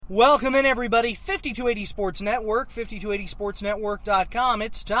Welcome in, everybody. 5280 Sports Network, 5280sportsnetwork.com.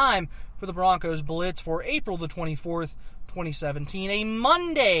 It's time for the Broncos Blitz for April the 24th, 2017, a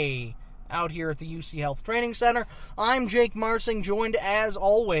Monday out here at the UC Health Training Center. I'm Jake Marsing, joined as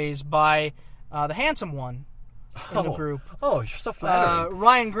always by the handsome one in the group. Oh, you're so flattering.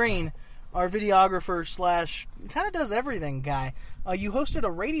 Ryan Greene, our videographer slash kind of does everything guy. You hosted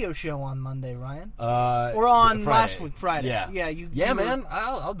a radio show on Monday, Ryan? Or on last week, Friday. Yeah. You man.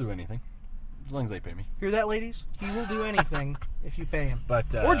 I'll do anything. As long as they pay me. Hear that, ladies? He will do anything if you pay him.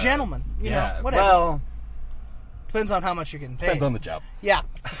 But or gentlemen. You know, whatever. Well, depends on how much you're getting paid. depends on the job. Yeah.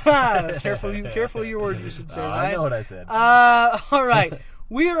 Careful your words, you should say, right? I know what I said. All right.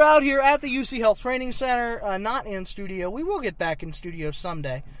 We are out here at the UC Health Training Center, not in studio. We will get back in studio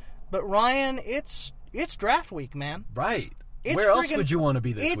someday. But, Ryan, it's draft week, man. Right. Where else would you want to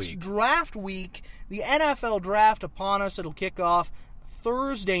be this week? It's draft week. The NFL draft upon us. It'll kick off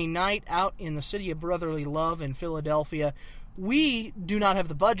Thursday night out in the city of brotherly love in Philadelphia. We do not have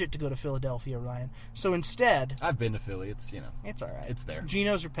the budget to go to Philadelphia, Ryan. So instead... I've been to Philly. It's, It's all right. It's there.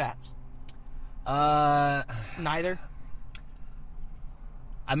 Geno's or Pat's? Neither?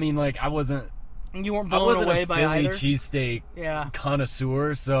 I mean, I wasn't... You weren't blown away by either? I wasn't a Philly cheesesteak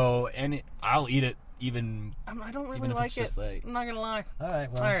connoisseur, so... And I'll eat it even... I don't really like it. I'm not going to lie. All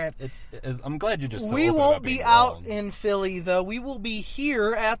right, well... All right. I'm glad you're just so We open won't about be being out wrong. in Philly, though. We will be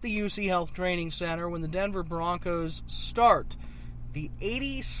here at the UC Health Training Center when the Denver Broncos start the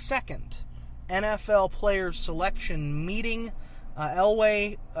 82nd NFL Players Selection Meeting.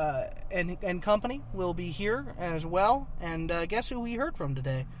 Elway and company will be here as well. And guess who we heard from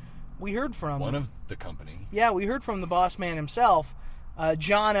today? We heard from... One of the company. Yeah, we heard from the boss man himself,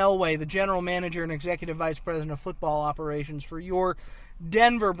 John Elway, the general manager and executive vice president of football operations for your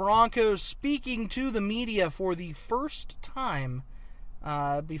Denver Broncos, speaking to the media for the first time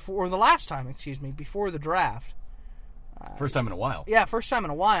before the draft. First time in a while. Yeah, first time in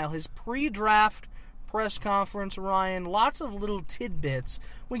a while. His pre-draft press conference, Ryan, lots of little tidbits.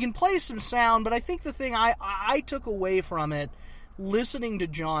 We can play some sound, but I think the thing I took away from it, listening to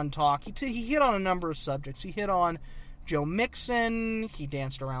John talk, he hit on a number of subjects. He hit on Joe Mixon. He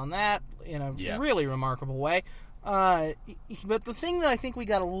danced around that in a really remarkable way. But the thing that I think we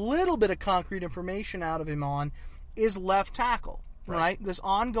got a little bit of concrete information out of him on is left tackle, right? This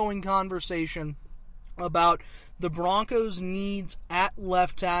ongoing conversation about the Broncos' needs at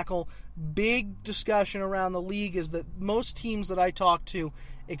left tackle. Big discussion around the league is that most teams that I talk to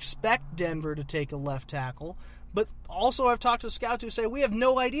expect Denver to take a left tackle, but also I've talked to scouts who say we have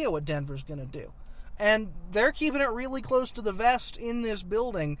no idea what Denver's going to do. And they're keeping it really close to the vest in this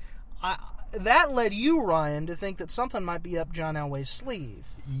building. That led you, Ryan, to think that something might be up John Elway's sleeve.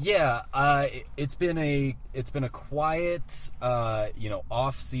 Yeah, it's been a quiet,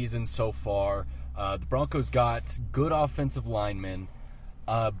 off season so far. The Broncos got good offensive linemen,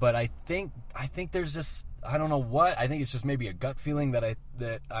 but I think there's just, I don't know what. I think it's just maybe a gut feeling that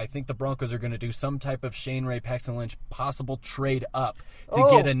I think the Broncos are going to do some type of Shane Ray, Paxton Lynch possible trade up to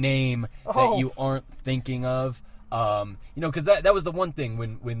get a name that you aren't thinking of. Because that was the one thing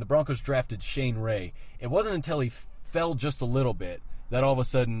when the Broncos drafted Shane Ray. It wasn't until he fell just a little bit that all of a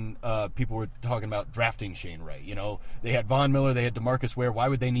sudden people were talking about drafting Shane Ray. They had Von Miller, they had DeMarcus Ware. Why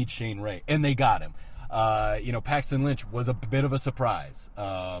would they need Shane Ray? And they got him. Paxton Lynch was a bit of a surprise,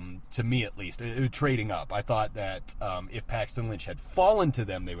 to me at least, trading up. I thought that if Paxton Lynch had fallen to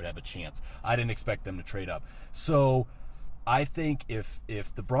them, they would have a chance. I didn't expect them to trade up. So I think if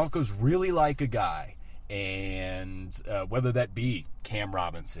the Broncos really like a guy, and whether that be Cam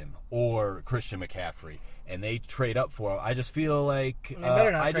Robinson or Christian McCaffrey, and they trade up for him, I just feel like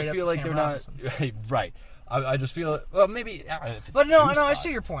they're not right. I just feel maybe. If it's but no, spots. I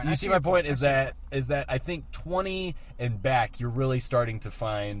see your point. You see my point is that I think 20 and back, you're really starting to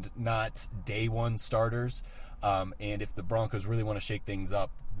find not day one starters, and if the Broncos really want to shake things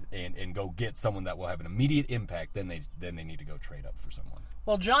up and go get someone that will have an immediate impact, then they need to go trade up for someone.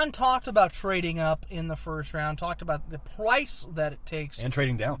 Well, John talked about trading up in the first round, talked about the price that it takes. And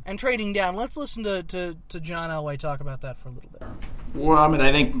trading down. Let's listen to John Elway talk about that for a little bit. Well, I mean,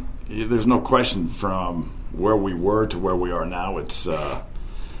 I think there's no question from where we were to where we are now. It's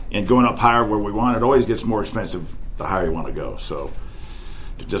and going up higher where we want, it always gets more expensive the higher you want to go. So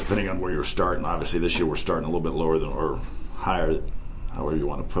just depending on where you're starting, obviously this year we're starting a little bit lower than or higher, however you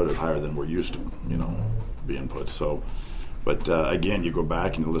want to put it, higher than we're used to, being put. So. But, again, you go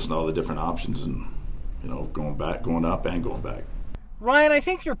back and you listen to all the different options and, going back, going up, and going back. Ryan, I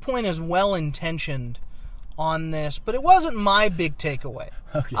think your point is well-intentioned on this, but it wasn't my big takeaway.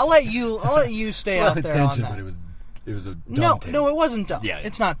 Okay. I'll let you stay out there on that. But it was It was a dumb take. No, it wasn't dumb. Yeah.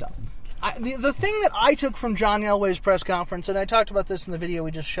 It's not dumb. The thing that I took from John Elway's press conference, and I talked about this in the video we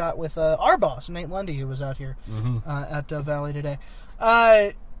just shot with our boss, Nate Lundy, who was out here at Valley today.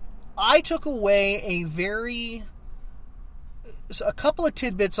 I took away a couple of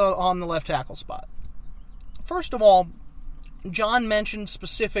tidbits on the left tackle spot. First of all, John mentioned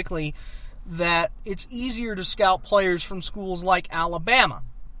specifically that it's easier to scout players from schools like Alabama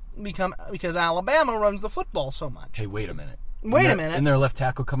because Alabama runs the football so much. Hey, wait a minute. Isn't there a left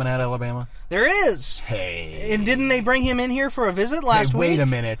tackle coming out of Alabama? There is. Hey. And didn't they bring him in here for a visit last week? Wait a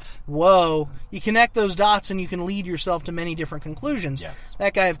minute. Whoa. You connect those dots and you can lead yourself to many different conclusions. Yes.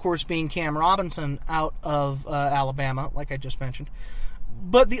 That guy, of course, being Cam Robinson out of Alabama, like I just mentioned.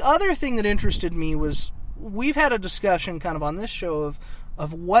 But the other thing that interested me was we've had a discussion kind of on this show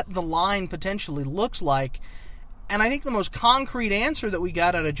of what the line potentially looks like. And I think the most concrete answer that we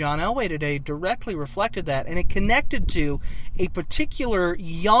got out of John Elway today directly reflected that, and it connected to a particular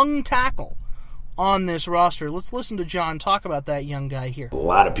young tackle on this roster. Let's listen to John talk about that young guy here. A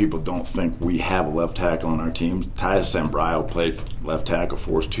lot of people don't think we have a left tackle on our team. Ty Sambrailo played left tackle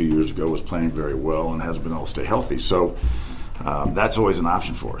for us 2 years ago, was playing very well, and hasn't been able to stay healthy. So that's always an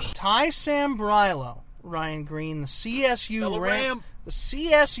option for us. Ty Sambrailo, Ryan Greene, the CSU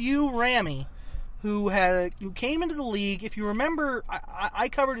Rammy, who came into the league. If you remember, I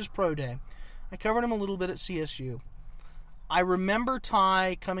covered his pro day. I covered him a little bit at CSU. I remember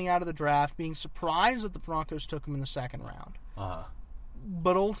Ty coming out of the draft being surprised that the Broncos took him in the second round.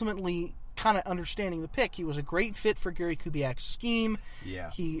 But ultimately kind of understanding the pick. He was a great fit for Gary Kubiak's scheme.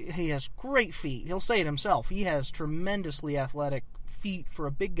 Yeah. He has great feet. He'll say it himself. He has tremendously athletic feet for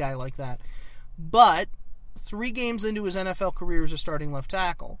a big guy like that. But 3 games into his NFL career as a starting left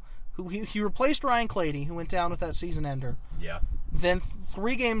tackle, he replaced Ryan Clady, who went down with that season ender. Yeah. Then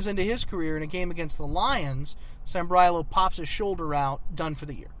 3 games into his career, in a game against the Lions, Sambrailo pops his shoulder out, done for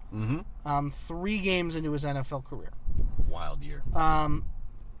the year. 3 games into his NFL career. Wild year.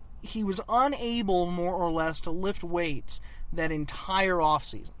 He was unable, more or less, to lift weights that entire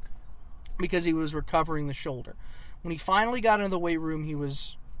offseason because he was recovering the shoulder. When he finally got into the weight room, he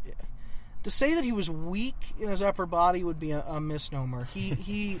was... To say that he was weak in his upper body would be a misnomer.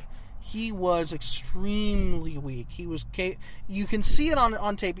 He was extremely weak. You can see it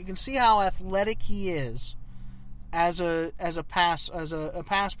on tape. You can see how athletic he is as a pass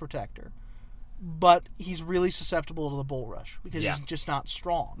protector. But he's really susceptible to the bull rush because he's just not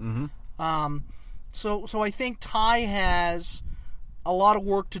strong. So I think Ty has a lot of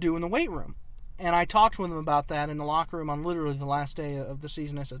work to do in the weight room. And I talked with him about that in the locker room on literally the last day of the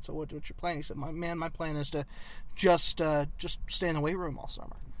season. I said, "So what's your plan?" He said, "My plan is to just stay in the weight room all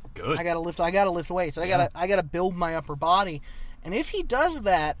summer. Good. I gotta lift weights. I gotta build my upper body." And if he does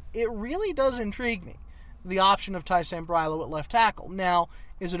that, it really does intrigue me. The option of Ty Sambrailo at left tackle. Now,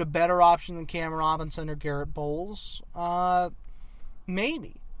 is it a better option than Cam Robinson or Garrett Bowles?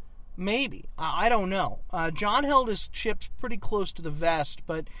 Maybe. I don't know. John held his chips pretty close to the vest,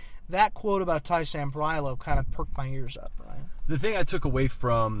 but that quote about Ty Sambrailo kind of perked my ears up, Ryan. The thing I took away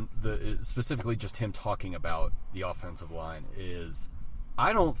from specifically just him talking about the offensive line is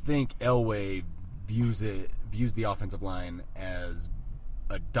I don't think Elway views the offensive line as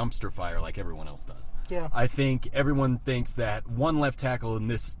a dumpster fire like everyone else does. Yeah. I think everyone thinks that one left tackle in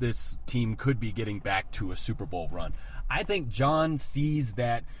this team could be getting back to a Super Bowl run. I think John sees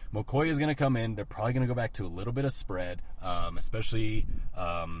that McCoy is going to come in. They're probably going to go back to a little bit of spread, especially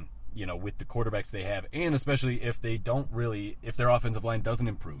with the quarterbacks they have, and especially if their offensive line doesn't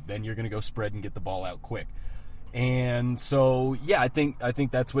improve, then you're going to go spread and get the ball out quick. And so, yeah, I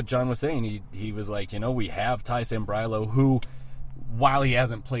think that's what John was saying. He was like, we have Ty Sambrailo, who, while he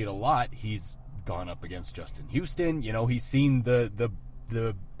hasn't played a lot, he's gone up against Justin Houston. He's seen the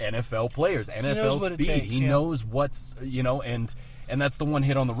NFL players, NFL speed. He knows what's, and that's the one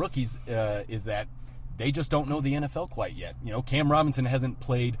hit on the rookies is that they just don't know the NFL quite yet. Cam Robinson hasn't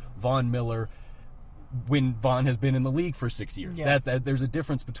played Von Miller when Von has been in the league for 6 years. Yeah. That there's a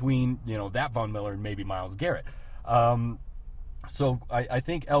difference between, that Von Miller and maybe Myles Garrett. So I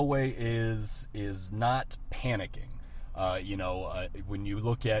think Elway is not panicking. When you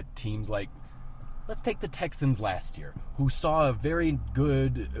look at teams like, let's take the Texans last year, who saw a very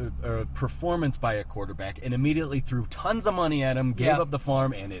good performance by a quarterback and immediately threw tons of money at him, gave up the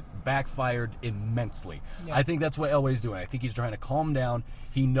farm, and it backfired immensely. Yeah. I think that's what Elway's doing. I think he's trying to calm down.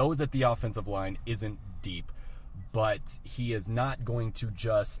 He knows that the offensive line isn't deep, but he is not going to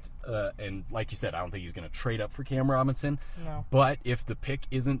just, and like you said, I don't think he's going to trade up for Cam Robinson. No. But if the pick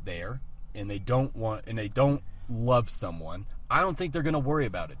isn't there, and they don't love someone, I don't think they're going to worry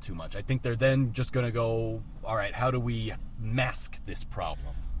about it too much. I think they're then just going to go, all right, how do we mask this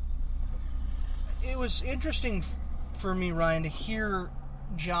problem? It was interesting for me, Ryan, to hear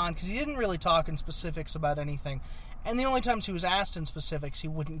John, because he didn't really talk in specifics about anything. And the only times he was asked in specifics, he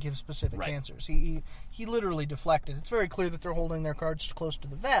wouldn't give specific answers. He literally deflected. It's very clear that they're holding their cards close to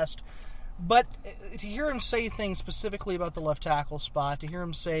the vest. But to hear him say things specifically about the left tackle spot, to hear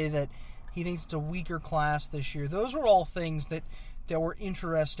him say that he thinks it's a weaker class this year, those were all things that were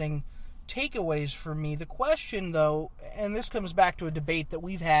interesting takeaways for me. The question, though, and this comes back to a debate that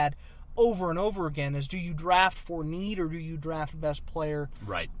we've had over and over again, is do you draft for need or do you draft best player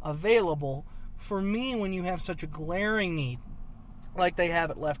available? For me, when you have such a glaring need like they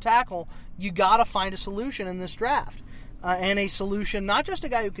have at left tackle, you got to find a solution in this draft. And a solution, not just a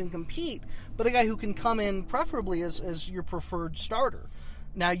guy who can compete, but a guy who can come in preferably as your preferred starter.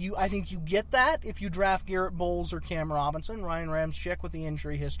 Now, I think you get that if you draft Garrett Bowles or Cam Robinson. Ryan Ramczyk with the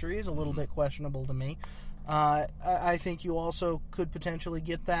injury history is a little bit questionable to me. I think you also could potentially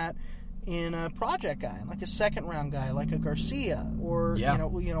get that in a project guy, like a second-round guy, like a Garcia, or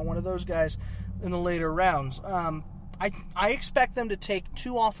one of those guys in the later rounds. I expect them to take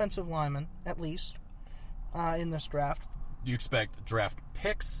 2 offensive linemen, at least, in this draft. Do you expect draft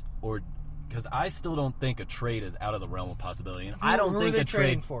picks, or... Because I still don't think a trade is out of the realm of possibility, and I don't think a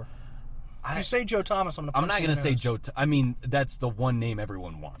trade for. If you say Joe Thomas, I'm not going to say Joe. I mean, that's the one name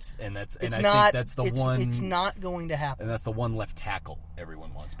everyone wants, and I think that's the one. It's not going to happen, and that's the one left tackle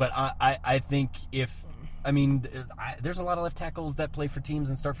everyone wants. But I think there's a lot of left tackles that play for teams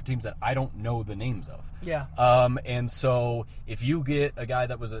and start for teams that I don't know the names of. Yeah. And so if you get a guy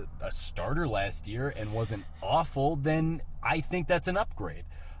that was a starter last year and wasn't awful, then I think that's an upgrade.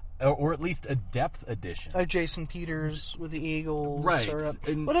 Or at least a depth addition. Jason Peters with the Eagles. Right.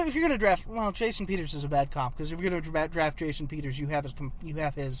 But if you're going to draft... Well, Jason Peters is a bad comp, because if you're going to draft Jason Peters, you have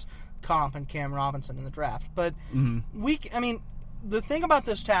his comp and Cam Robinson in the draft. But the thing about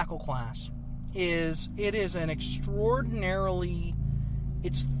this tackle class is it is an extraordinarily...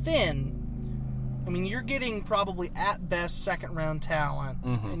 It's thin. I mean, you're getting probably at best second-round talent,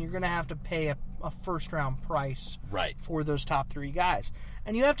 and you're going to have to pay a first-round price for those top 3 guys.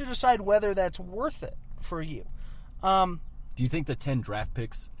 And you have to decide whether that's worth it for you. Do you think the 10 draft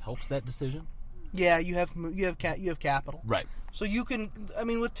picks helps that decision? Yeah, you have capital. Right. So you can,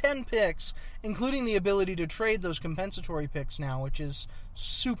 with 10 picks, including the ability to trade those compensatory picks now, which is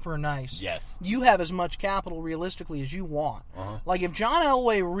super nice. Yes. You have as much capital realistically as you want. Like if John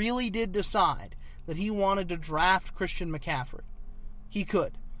Elway really did decide that he wanted to draft Christian McCaffrey, he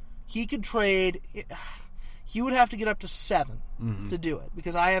could. He could trade... He would have to get up to 7 to do it,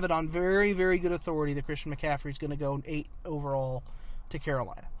 because I have it on very, very good authority that Christian McCaffrey is going to go 8 overall to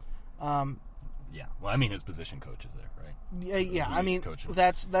Carolina. Yeah, well, his position coach is there, right? Yeah.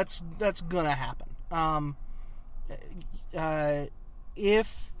 That's going to happen.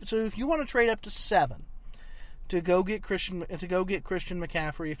 If you want to trade up to 7 to go get Christian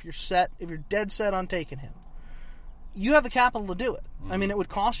McCaffrey, if you're dead set on taking him, you have the capital to do it. It would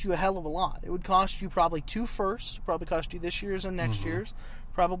cost you a hell of a lot. It would cost you probably 2 firsts, probably cost you this year's and next year's,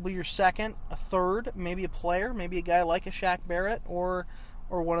 probably your second, a third, maybe a player, maybe a guy like a Shaq Barrett or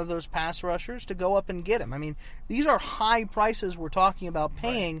one of those pass rushers to go up and get him. These are high prices we're talking about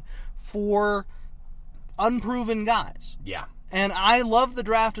paying for unproven guys. Yeah. And I love the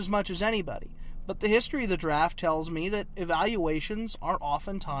draft as much as anybody, but the history of the draft tells me that evaluations are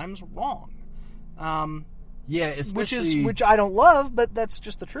oftentimes wrong. Yeah, especially... Which I don't love, but that's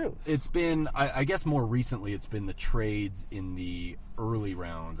just the truth. It's been, I guess more recently, it's been the trades in the early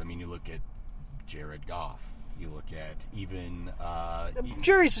rounds. You look at Jared Goff. You look at even... the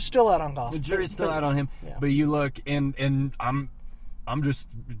jury's still out on Goff. The jury's still out on him. Yeah. But you look, and I'm just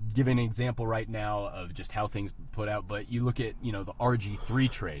giving an example right now of just how things put out, but you look at, the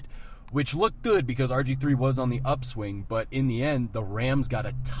RG3 trade, which looked good because RG3 was on the upswing, but in the end, the Rams got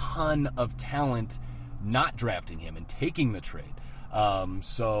a ton of talent not drafting him and taking the trade.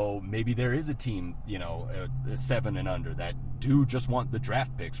 So maybe there is a team, a 7 and under that do just want the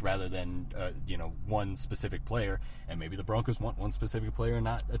draft picks rather than, one specific player. And maybe the Broncos want one specific player and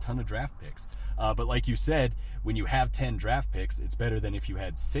not a ton of draft picks. But like you said, when you have 10 draft picks, it's better than if you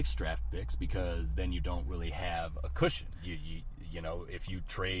had 6 draft picks, because then you don't really have a cushion. If you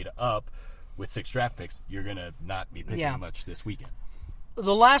trade up with 6 draft picks, you're going to not be picking much this weekend.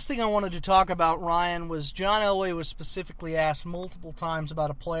 The last thing I wanted to talk about, Ryan, was John Elway was specifically asked multiple times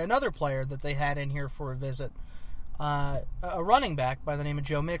about another player that they had in here for a visit, a running back by the name of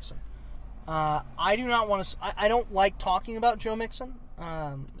Joe Mixon. I don't like talking about Joe Mixon.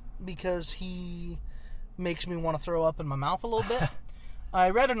 because he makes me want to throw up in my mouth a little bit. I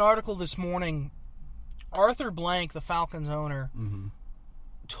read an article this morning. Arthur Blank, the Falcons owner,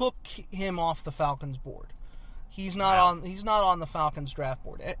 took him off the Falcons board. He's not on the Falcons draft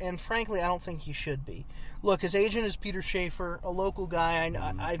board, and frankly, I don't think he should be. Look, his agent is Peter Schaefer, a local guy.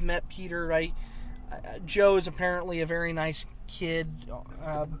 I've met Peter. Right, Joe is apparently a very nice kid,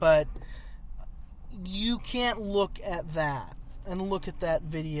 but you can't look at that and look at that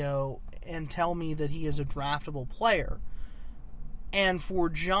video and tell me that he is a draftable player. And for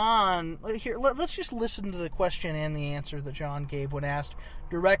John, here, let's just listen to the question and the answer that John gave when asked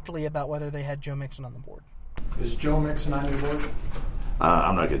directly about whether they had Joe Mixon on the board. Is Joe Mixon on your board?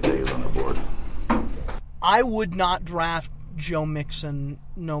 I'm not going to tell you he's on the board. I would not draft Joe Mixon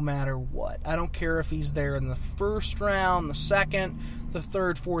no matter what. I don't care if he's there in the first round, the second, the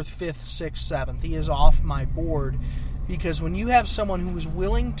third, fourth, fifth, sixth, seventh. He is off my board because when you have someone who is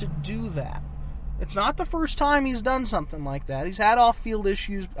willing to do that, it's not the first time he's done something like that. He's had off-field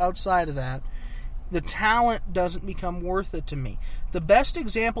issues outside of that. The talent doesn't become worth it to me. The best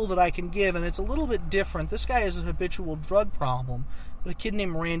example that I can give, and it's a little bit different, this guy has a habitual drug problem, but a kid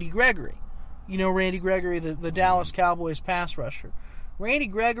named Randy Gregory. You know Randy Gregory, the Dallas Cowboys pass rusher. Randy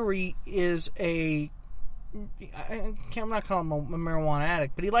Gregory is I'm not calling him a marijuana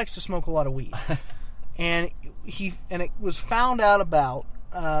addict, but he likes to smoke a lot of weed. and it was found out about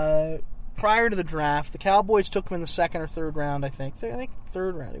prior to the draft. The Cowboys took him in the second or third round, I think.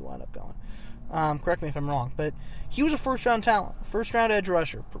 Third round he wound up going. Correct me if I'm wrong. But he was a first-round talent. First-round edge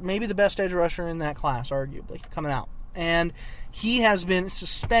rusher. Maybe the best edge rusher in that class, arguably, coming out. And he has been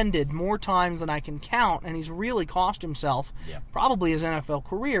suspended more times than I can count, and he's really cost himself probably his NFL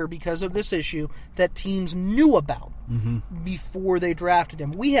career because of this issue that teams knew about before they drafted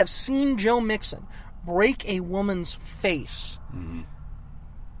him. We have seen Joe Mixon break a woman's face.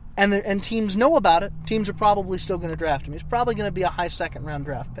 And teams know about it. Teams are probably still going to draft him. He's probably going to be a high second-round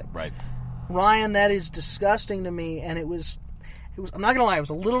draft pick. Right. Ryan, that is disgusting to me, and it was I'm not going to lie, it was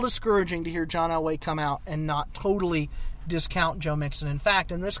a little discouraging to hear John Elway come out and not totally discount Joe Mixon. In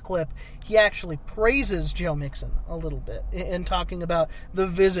fact, in this clip, he actually praises Joe Mixon a little bit in talking about the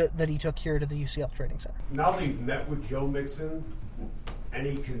visit that he took here to the UCL Training Center. Now that you've met with Joe Mixon,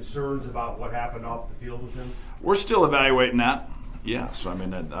 any concerns about what happened off the field with him? We're still evaluating that. Yeah, so I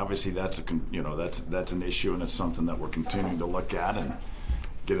mean, obviously that's that's an issue, and it's something that we're continuing to look at and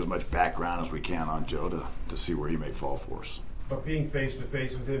get as much background as we can on Joe to see where he may fall for us. But being face to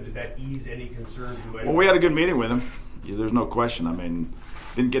face with him, did that ease any concern? Well, we had a good meeting with him. Yeah, there's no question. I mean,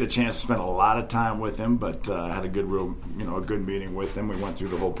 didn't get a chance to spend a lot of time with him, but had a good meeting with him. We went through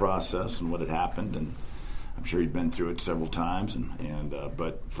the whole process and what had happened, and I'm sure he'd been through it several times.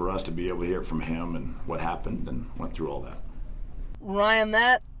 But for us to be able to hear from him and what happened, and went through all that. Ryan,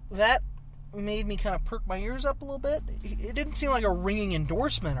 that made me kind of perk my ears up a little bit. It didn't seem like a ringing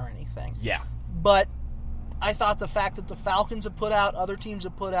endorsement or anything. Yeah. But I thought the fact that the Falcons have put out, other teams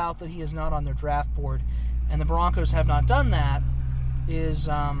have put out that he is not on their draft board, and the Broncos have not done that, is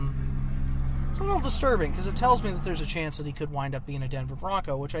it's a little disturbing because it tells me that there's a chance that he could wind up being a Denver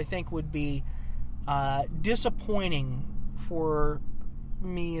Bronco, which I think would be disappointing for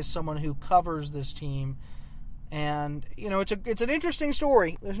me as someone who covers this team. And, it's an interesting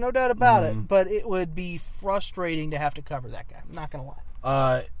story. There's no doubt about it. But it would be frustrating to have to cover that guy. I'm not going to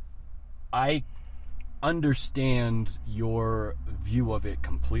lie. I understand your view of it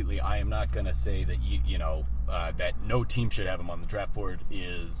completely. I am not going to say that that no team should have him on the draft board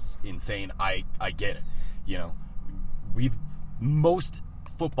is insane. I get it. Most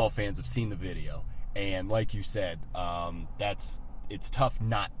football fans have seen the video, and like you said, it's tough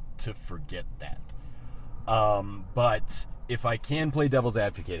not to forget that. But if I can play devil's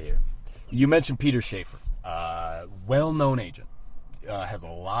advocate here, you mentioned Peter Schaefer, well-known agent, has a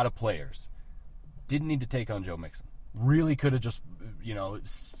lot of players. Didn't need to take on Joe Mixon. Really could have just,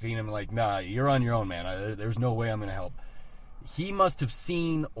 seen him like, nah, you're on your own, man. There's no way I'm going to help. He must have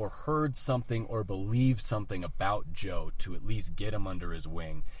seen or heard something or believed something about Joe to at least get him under his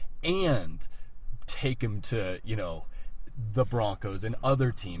wing and take him to, the Broncos and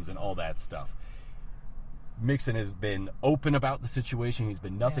other teams and all that stuff. Mixon has been open about the situation. He's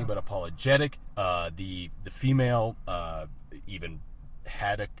been nothing but apologetic. The female even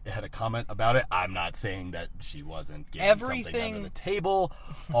had a comment about it. I'm not saying that she wasn't getting something under the table,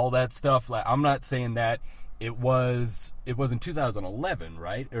 all that stuff. Like, I'm not saying that. It was in 2011,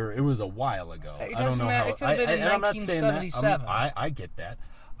 right? Or it was a while ago. It doesn't matter. It could have been in 1977. I get that.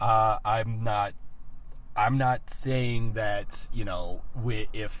 I'm not saying that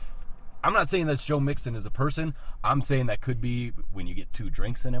I'm not saying that's Joe Mixon as a person. I'm saying that could be when you get 2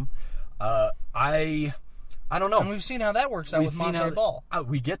 drinks in him. I don't know. And we've seen how that works out with Monte Ball.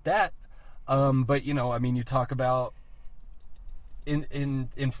 We get that. But, you know, I mean, you talk about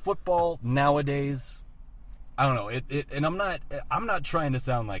in football nowadays, I don't know. And I'm not trying to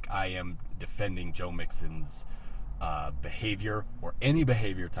sound like I am defending Joe Mixon's behavior or any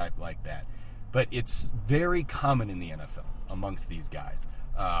behavior type like that. But it's very common in the NFL amongst these guys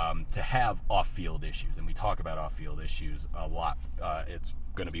to have off-field issues. And we talk about off-field issues a lot. It's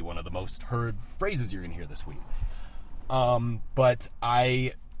going to be one of the most heard phrases you're going to hear this week. But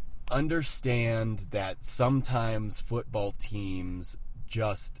I understand that sometimes football teams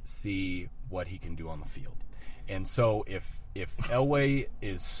just see what he can do on the field. And so if Elway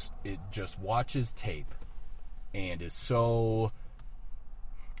just watches tape and is so,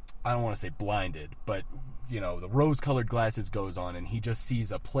 I don't want to say blinded, but you know, the rose-colored glasses goes on and he just sees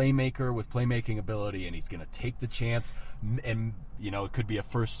a playmaker with playmaking ability and he's going to take the chance, and you know, it could be a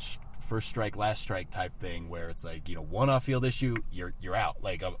first strike, last strike type thing where it's like, you know, one off-field issue, you're out.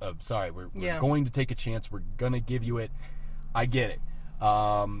 Like, I'm sorry, we're going to take a chance. We're going to give you it. I get it.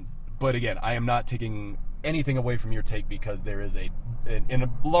 But again, I am not taking anything away from your take because there is a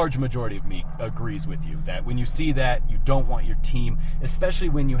large majority of me agrees with you that when you see that, you don't want your team, especially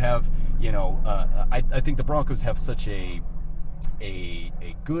when you have, you know, I think the Broncos have such a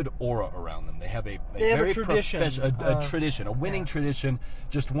good aura around them. They have a very tradition, a winning tradition,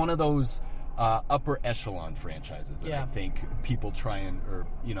 just one of those upper echelon franchises that I think people try and, or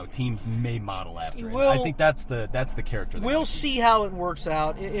you know, teams may model after. I think that's the character. We'll see how it works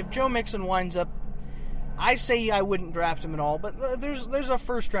out. If Joe Mixon winds up, I say I wouldn't draft him at all, but there's a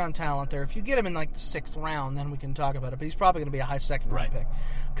first-round talent there. If you get him in like the 6th round, then we can talk about it, but he's probably going to be a high second-round pick.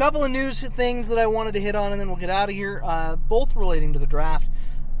 A couple of news things that I wanted to hit on, and then we'll get out of here, both relating to the draft.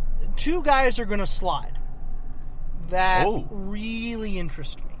 2 guys are going to slide that really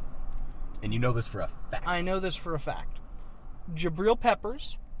interest me. And you know this for a fact. I know this for a fact. Jabril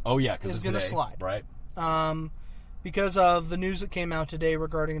Peppers is going to slide. Right. Because of the news that came out today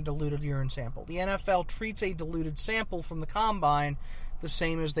regarding a diluted urine sample. The NFL treats a diluted sample from the combine the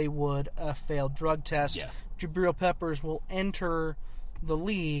same as they would a failed drug test. Yes. Jabril Peppers will enter the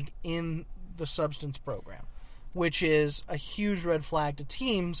league in the substance program, which is a huge red flag to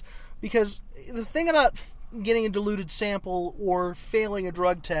teams, because the thing about getting a diluted sample or failing a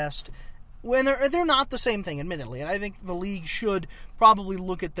drug test, when they're not the same thing, admittedly, and I think the league should probably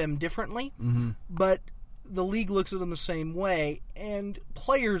look at them differently, but the league looks at them the same way, and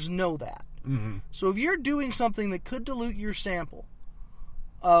players know that. So if you're doing something that could dilute your sample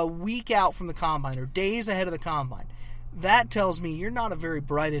a week out from the combine or days ahead of the combine, that tells me you're not a very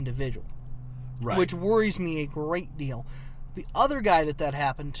bright individual, which worries me a great deal. The other guy that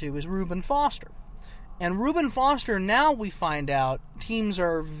happened to is Reuben Foster. And Reuben Foster, now we find out, teams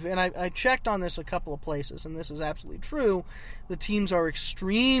are, and I checked on this a couple of places, and this is absolutely true, the teams are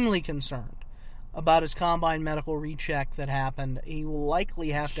extremely concerned about his combine medical recheck that happened. He will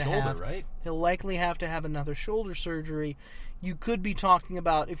likely have to He'll likely have to have another shoulder surgery. You could be talking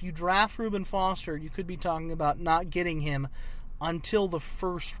about, if you draft Reuben Foster, you could be talking about not getting him until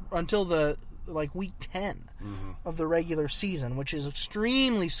week 10 of the regular season, which is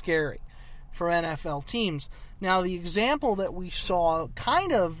extremely scary for NFL teams. Now, the example that we saw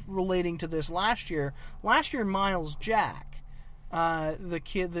kind of relating to this last year, Miles Jack, the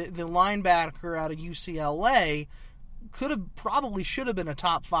linebacker out of UCLA, should have been a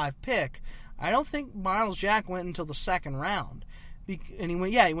top 5 pick. I don't think Miles Jack went until the 2nd round. And he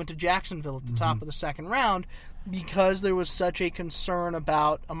went to Jacksonville at the top of the 2nd round because there was such a concern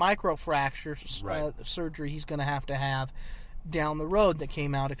about a microfracture surgery he's going to have down the road that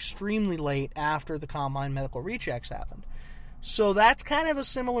came out extremely late after the combine medical rechecks happened. So that's kind of a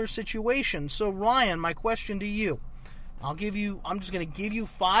similar situation. So Ryan, my question to you, I'm just going to give you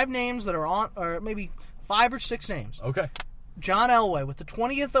 5 names that are on, or maybe 5 or 6 names. Okay. John Elway, with the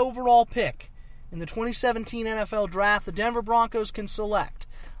 20th overall pick in the 2017 NFL Draft, the Denver Broncos can select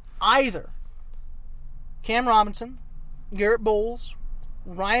either Cam Robinson, Garrett Bowles,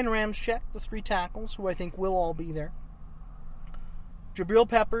 Ryan Ramczyk, the 3 tackles, who I think will all be there, Jabril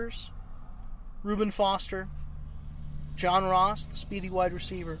Peppers, Reuben Foster, John Ross, the speedy wide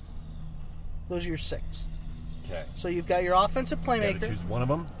receiver. Those are your 6. Okay. So you've got your offensive playmaker. You got to choose one of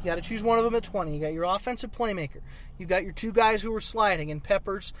them. You got to choose one of them at 20. You got your offensive playmaker. You've got your 2 guys who are sliding in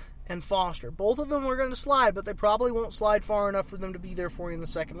Peppers and Foster. Both of them are going to slide, but they probably won't slide far enough for them to be there for you in the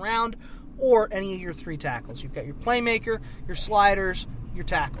 2nd round, or any of your 3 tackles. You've got your playmaker, your sliders, your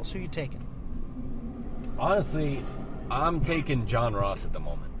tackles. Who are you taking? Honestly, I'm taking John Ross at the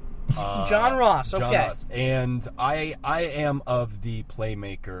moment. John Ross, okay. John Ross. And I am of the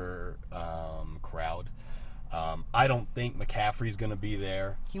playmaker crowd. I don't think McCaffrey's going to be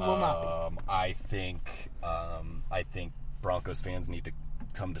there. He will not be. I think Broncos fans need to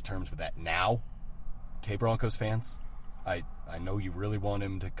come to terms with that now. Okay, Broncos fans, I know you really want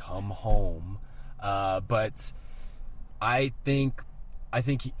him to come home, but I think,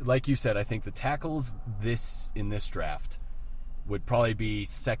 like you said, I think the tackles in this draft would probably be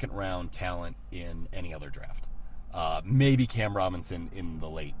second round talent in any other draft. Maybe Cam Robinson in the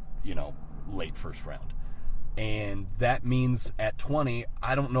late first round. And that means at 20,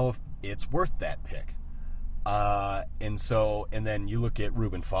 I don't know if it's worth that pick. And then you look at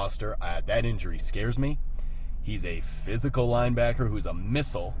Reuben Foster. That injury scares me. He's a physical linebacker who's a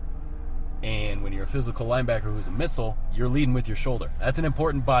missile. And when you're a physical linebacker who's a missile, you're leading with your shoulder. That's an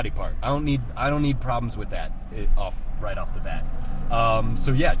important body part. I don't need problems with that right off the bat.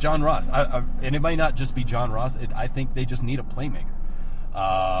 John Ross. And it might not just be John Ross. I think they just need a playmaker.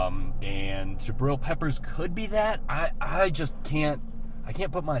 And Jabril Peppers could be that. I just can't. I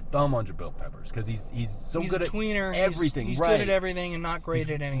can't put my thumb on Jabril Peppers because he's good a tweener. At everything. He's right. good at everything and not great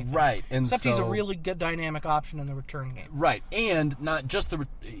at anything. Right, and except he's a really good dynamic option in the return game. Right, and not just as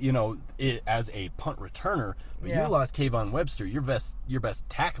a punt returner, but you lost Kayvon Webster, your best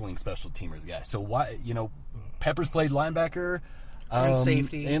tackling special teamers guy. So why Peppers played linebacker and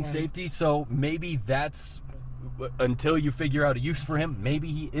safety. Safety. So maybe that's until you figure out a use for him.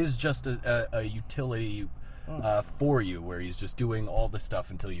 Maybe he is just a utility. For you, where he's just doing all the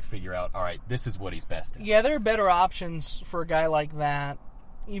stuff until you figure out, all right, this is what he's best at. Yeah, there are better options for a guy like that,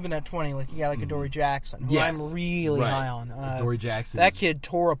 even at 20, like a guy like Adoree Jackson, who I'm really high on. Adoree Jackson. That kid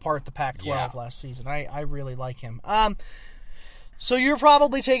tore apart the Pac-12 last season. I really like him. So you're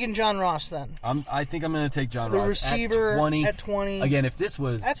probably taking John Ross then? I think I'm going to take John Ross. The receiver at 20. Again, if this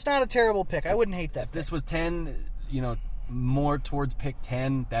was... That's not a terrible pick. I wouldn't hate that pick. If this was 10, more towards pick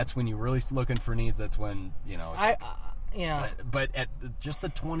 10, that's when you're really looking for needs. That's when but at just the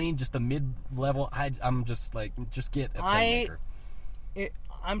 20, just the mid-level, I'm just like, just get a playmaker.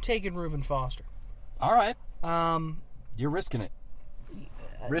 I'm taking Reuben Foster. All right. You're risking it.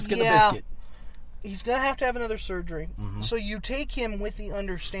 Risking the biscuit. He's going to have another surgery. Mm-hmm. So you take him with the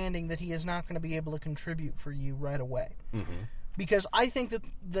understanding that he is not going to be able to contribute for you right away. Mm-hmm. Because I think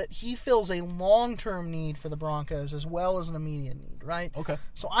that he fills a long-term need for the Broncos as well as an immediate need, right? Okay.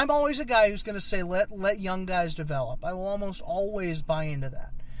 So I'm always a guy who's going to say let young guys develop. I will almost always buy into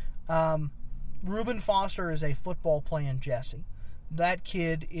that. Reuben Foster is a football-playing Jesse. That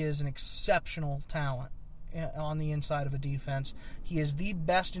kid is an exceptional talent on the inside of a defense. He is the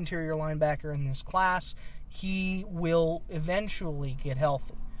best interior linebacker in this class. He will eventually get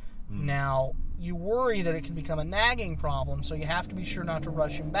healthy. Now, you worry that it can become a nagging problem, so you have to be sure not to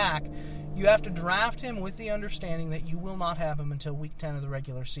rush him back. You have to draft him with the understanding that you will not have him until week 10 of the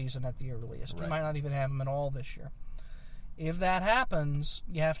regular season at the earliest. Right. You might not even have him at all this year. If that happens,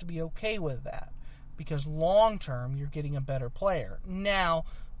 you have to be okay with that, because long-term, you're getting a better player. Now,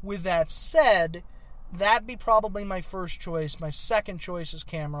 with that said, that'd be probably my first choice. My second choice is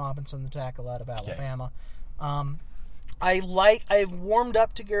Cam Robinson, the tackle out of Alabama. I've warmed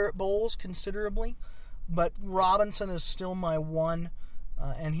up to Garrett Bowles considerably, but Robinson is still my one.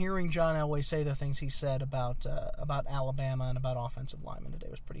 And hearing John Elway say the things he said about Alabama and about offensive linemen today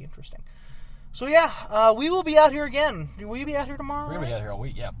was pretty interesting. So we will be out here again. Will we be out here tomorrow? We're gonna be out here all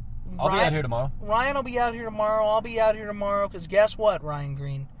week. Yeah, I'll be out here tomorrow. Ryan will be out here tomorrow. I'll be out here tomorrow because guess what, Ryan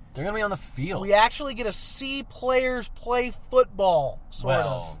Greene? They're gonna be on the field. We actually get to see players play football, sort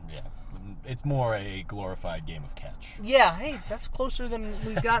of. Yeah. It's more a glorified game of catch. Yeah, hey, that's closer than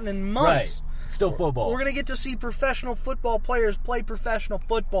we've gotten in months. Right. Still football. We're going to get to see professional football players play professional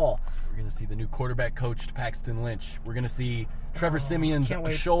football. We're going to see the new quarterback coach, Paxton Lynch. We're going to see Trevor Siemian's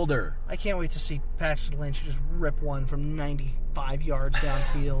shoulder. I can't wait to see Paxton Lynch just rip one from 95 yards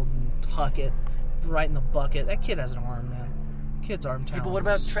downfield and huck it right in the bucket. That kid has an arm, man. Kid's arm talent. Hey, but what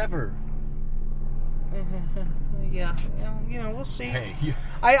about Trevor? Yeah, we'll see. Hey,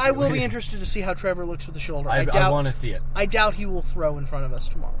 I will be interested to see how Trevor looks with the shoulder. I want to see it. I doubt he will throw in front of us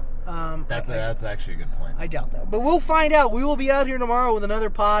tomorrow. That's actually a good point. I doubt that. But we'll find out. We will be out here tomorrow with another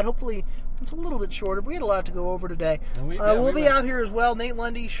pod. Hopefully it's a little bit shorter. We had a lot to go over today. We'll be out here as well. Nate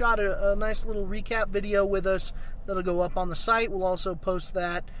Lundy shot a nice little recap video with us that'll go up on the site. We'll also post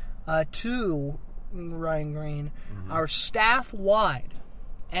that to Ryan Greene. Mm-hmm. Our staff-wide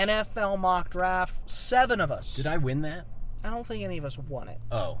NFL mock draft, 7 of us. Did I win that? I don't think any of us won it.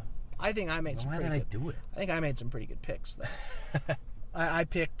 Oh. I think I made some pretty good. Why did I do it? I think I made some pretty good picks, though.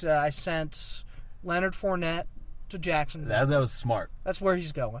 I sent Leonard Fournette to Jacksonville. That was smart. That's where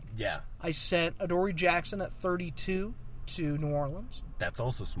he's going. Yeah. I sent Adoree Jackson at 32 to New Orleans. That's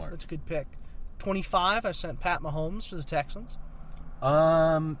also smart. That's a good pick. 25, I sent Pat Mahomes to the Texans.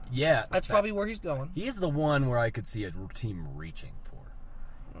 Yeah. That's probably where he's going. He's the one where I could see a team reaching for.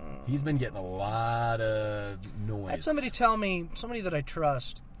 He's been getting a lot of noise. I had somebody tell me, somebody that I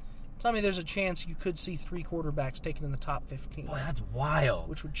trust, tell me there's a chance you could see 3 quarterbacks taken in the top 15. Boy, that's wild.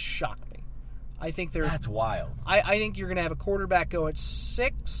 Which would shock me. I think That's wild. I think you're going to have a quarterback go at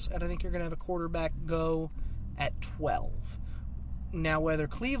 6, and I think you're going to have a quarterback go at 12. Now, whether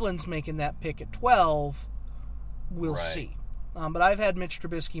Cleveland's making that pick at 12, we'll see. But I've had Mitch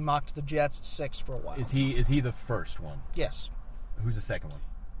Trubisky mocked to the Jets at 6 for a while. Is he the first one? Yes. Who's the second one?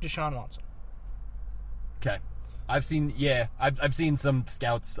 Deshaun Watson. Okay. I've seen some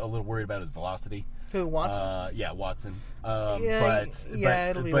scouts a little worried about his velocity. Who, Watson? Watson.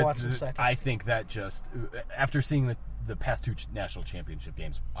 It'll be Watson second. I think that just after seeing the past 2 national championship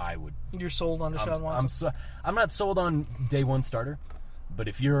games, You're sold on Deshaun Watson? I'm not sold on day one starter, but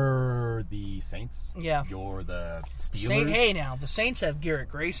if you're the Saints, you're the Steelers. Now the Saints have Garrett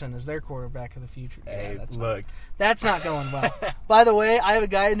Grayson as their quarterback of the future. Hey, that's not going well. By the way, I have a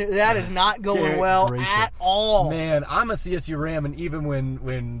guy that is not going Garrett well Grayson. at all. Man, I'm a CSU Ram, and even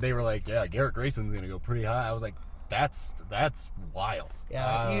when they were like, "Yeah, Garrett Grayson's going to go pretty high," I was like, "That's wild."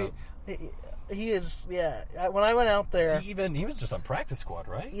 Yeah, he is. Yeah, when I went out there, he was just on practice squad,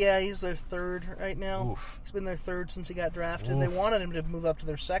 right? Yeah, he's their 3rd right now. Oof. He's been their 3rd since he got drafted. Oof. They wanted him to move up to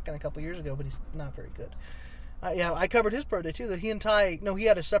their 2nd a couple years ago, but he's not very good. I covered his pro day too. He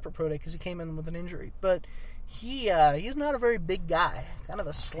had a separate pro day because he came in with an injury. But he's not a very big guy. Kind of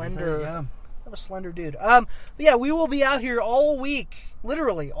a slender, dude. But yeah, we will be out here all week,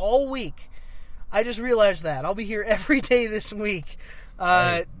 literally all week. I just realized that I'll be here every day this week.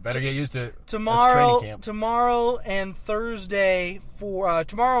 Better get used to it. Tomorrow and Thursday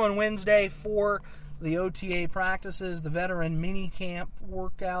tomorrow and Wednesday for the OTA practices, the veteran mini camp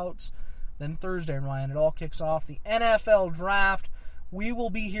workouts. Then Thursday, Ryan, it all kicks off the NFL draft. We will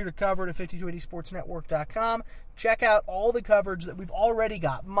be here to cover it at 5280sportsnetwork.com. Check out all the coverage that we've already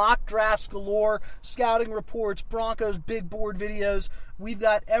got. Mock drafts galore, scouting reports, Broncos big board videos. We've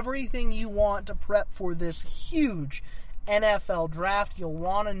got everything you want to prep for this huge NFL draft. You'll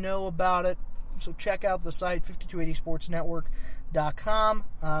want to know about it. So check out the site, 5280sportsnetwork.com.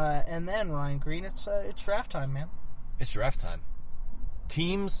 And then, Ryan Greene, it's draft time, man. It's draft time.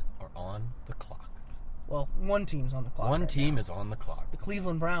 Teams are on the clock. Well, one team's on the clock. One team is on the clock. The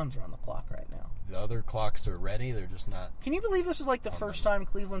Cleveland Browns are on the clock right now. The other clocks are ready. They're just not. Can you believe this is like the first time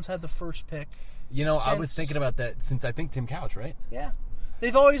Cleveland's had the first pick? I was thinking about that since I think Tim Couch, right? Yeah.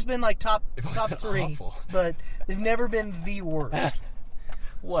 They've always been like top 3, awful. But they've never been the worst.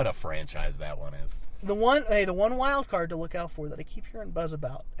 What a franchise that one is. The one wild card to look out for that I keep hearing buzz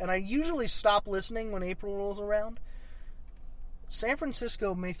about, and I usually stop listening when April rolls around. San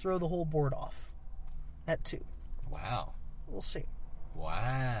Francisco may throw the whole board off at 2. Wow. We'll see.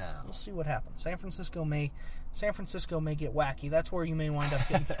 Wow. We'll see what happens. San Francisco may get wacky. That's where you may wind up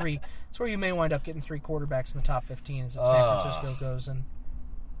getting 3. That's where you may wind up getting 3 quarterbacks in the top 15 as if San Francisco goes and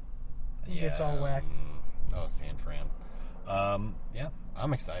gets all whack. San Fran. Yeah,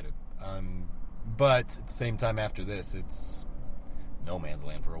 I'm excited. But at the same time, after this, it's no man's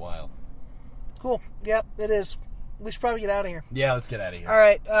land for a while. Cool. Yep, it is. We should probably get out of here. Yeah, let's get out of here. All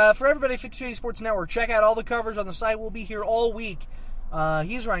right. For everybody at 5280 Sports Network, check out all the coverage on the site. We'll be here all week.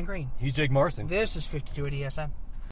 He's Ryan Greene. He's Jake Marsing. This is 5280 SM.